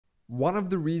One of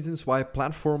the reasons why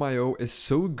PlatformIO is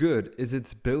so good is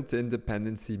its built-in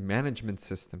dependency management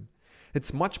system.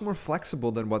 It's much more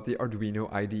flexible than what the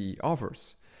Arduino IDE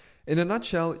offers. In a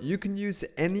nutshell, you can use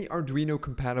any Arduino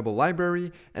compatible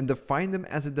library and define them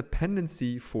as a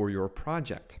dependency for your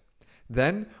project.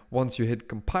 Then, once you hit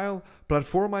compile,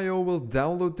 PlatformIO will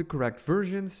download the correct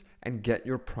versions and get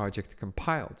your project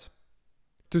compiled.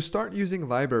 To start using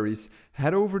libraries,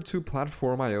 head over to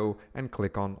PlatformIO and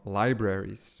click on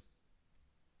Libraries.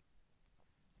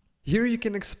 Here you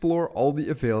can explore all the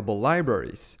available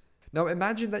libraries. Now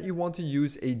imagine that you want to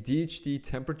use a DHT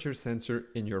temperature sensor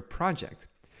in your project.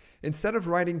 Instead of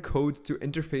writing code to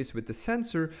interface with the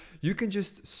sensor, you can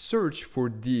just search for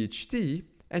DHT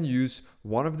and use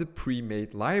one of the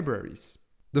pre-made libraries.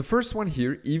 The first one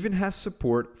here even has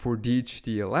support for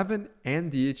DHT11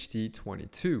 and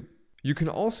DHT22. You can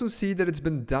also see that it's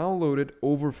been downloaded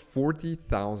over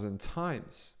 40,000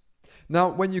 times. Now,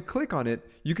 when you click on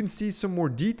it, you can see some more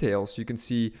details. You can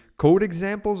see code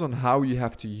examples on how you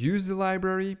have to use the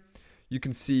library. You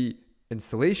can see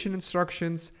installation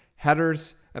instructions,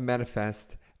 headers, a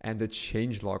manifest, and the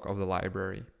changelog of the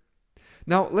library.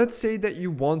 Now, let's say that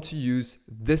you want to use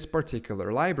this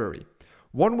particular library.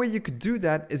 One way you could do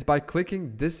that is by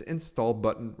clicking this install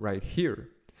button right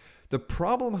here. The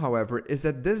problem, however, is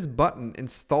that this button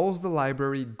installs the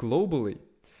library globally.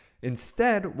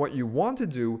 Instead, what you want to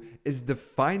do is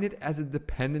define it as a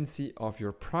dependency of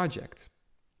your project.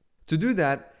 To do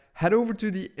that, head over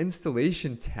to the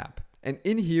Installation tab, and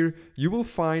in here you will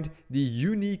find the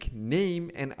unique name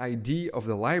and ID of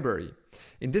the library.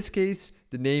 In this case,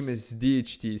 the name is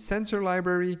DHT Sensor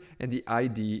Library and the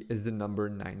ID is the number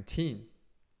 19.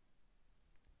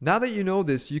 Now that you know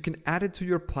this, you can add it to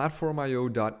your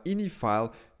platformio.ini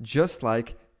file just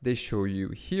like they show you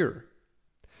here.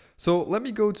 So let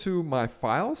me go to my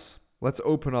files. Let's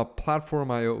open up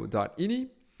platformio.ini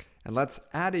and let's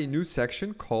add a new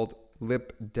section called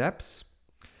libdeps.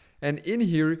 And in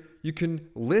here, you can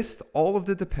list all of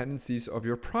the dependencies of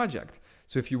your project.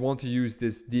 So if you want to use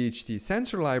this DHT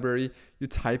sensor library, you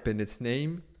type in its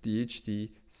name,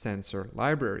 DHT sensor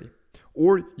library.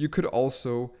 Or you could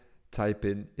also type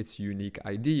in its unique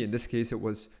ID. In this case, it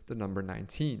was the number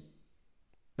 19.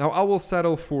 Now I will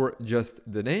settle for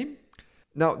just the name.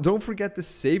 Now, don't forget to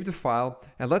save the file,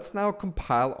 and let's now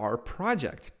compile our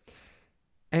project.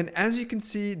 And as you can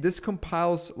see, this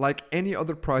compiles like any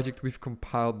other project we've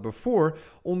compiled before,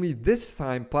 only this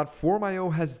time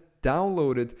PlatformIO has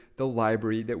downloaded the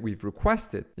library that we've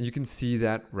requested. And you can see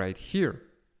that right here.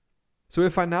 So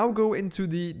if I now go into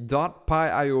the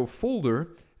 .py.io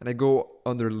folder and I go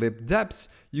under libdeps,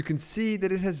 you can see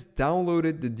that it has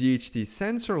downloaded the DHT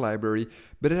sensor library,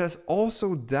 but it has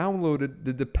also downloaded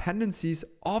the dependencies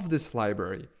of this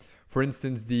library. For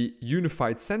instance, the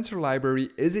unified sensor library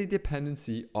is a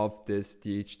dependency of this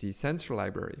DHT sensor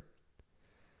library.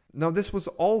 Now this was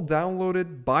all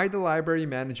downloaded by the library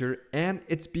manager and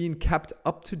it's being kept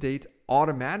up to date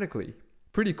automatically.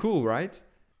 Pretty cool, right?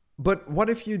 But what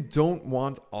if you don't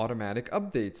want automatic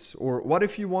updates? Or what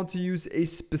if you want to use a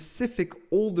specific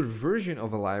older version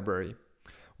of a library?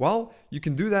 Well, you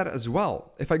can do that as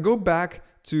well. If I go back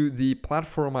to the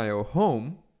PlatformIO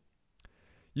home,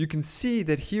 you can see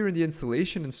that here in the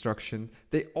installation instruction,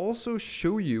 they also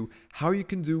show you how you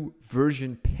can do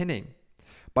version pinning.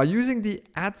 By using the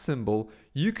 @ symbol,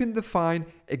 you can define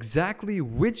exactly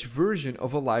which version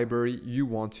of a library you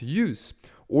want to use.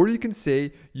 Or you can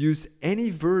say use any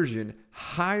version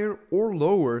higher or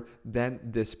lower than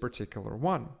this particular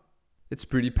one. It's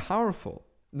pretty powerful.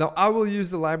 Now I will use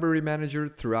the library manager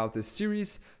throughout this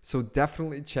series, so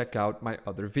definitely check out my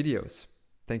other videos.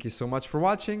 Thank you so much for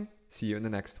watching. See you in the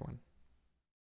next one.